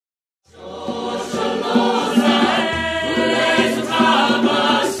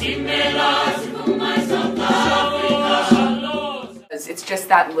just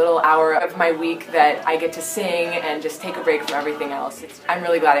that little hour of my week that I get to sing and just take a break from everything else. I'm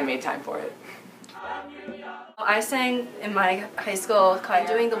really glad I made time for it. I sang in my high school choir,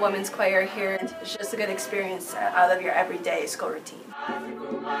 doing the women's choir here. It's just a good experience out of your everyday school routine.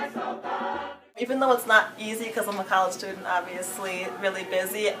 Even though it's not easy because I'm a college student, obviously, really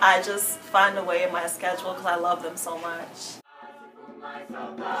busy, I just find a way in my schedule because I love them so much. We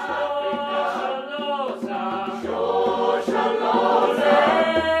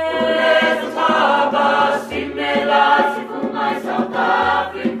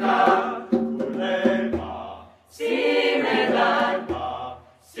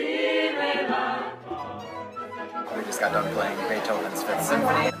just got done playing Beethoven's Fifth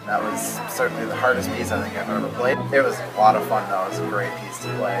Symphony. That was certainly the hardest piece I think I've ever played. It was a lot of fun though. It was a great piece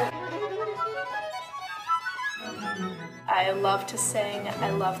to play. I love to sing.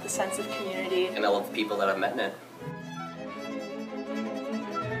 I love the sense of community. And I love the people that I've met in it.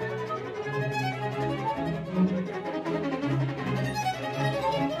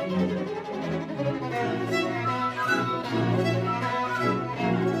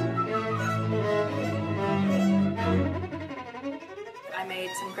 I made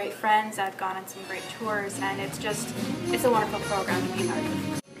some great friends, I've gone on some great tours, and it's a wonderful program to be part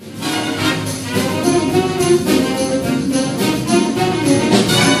of.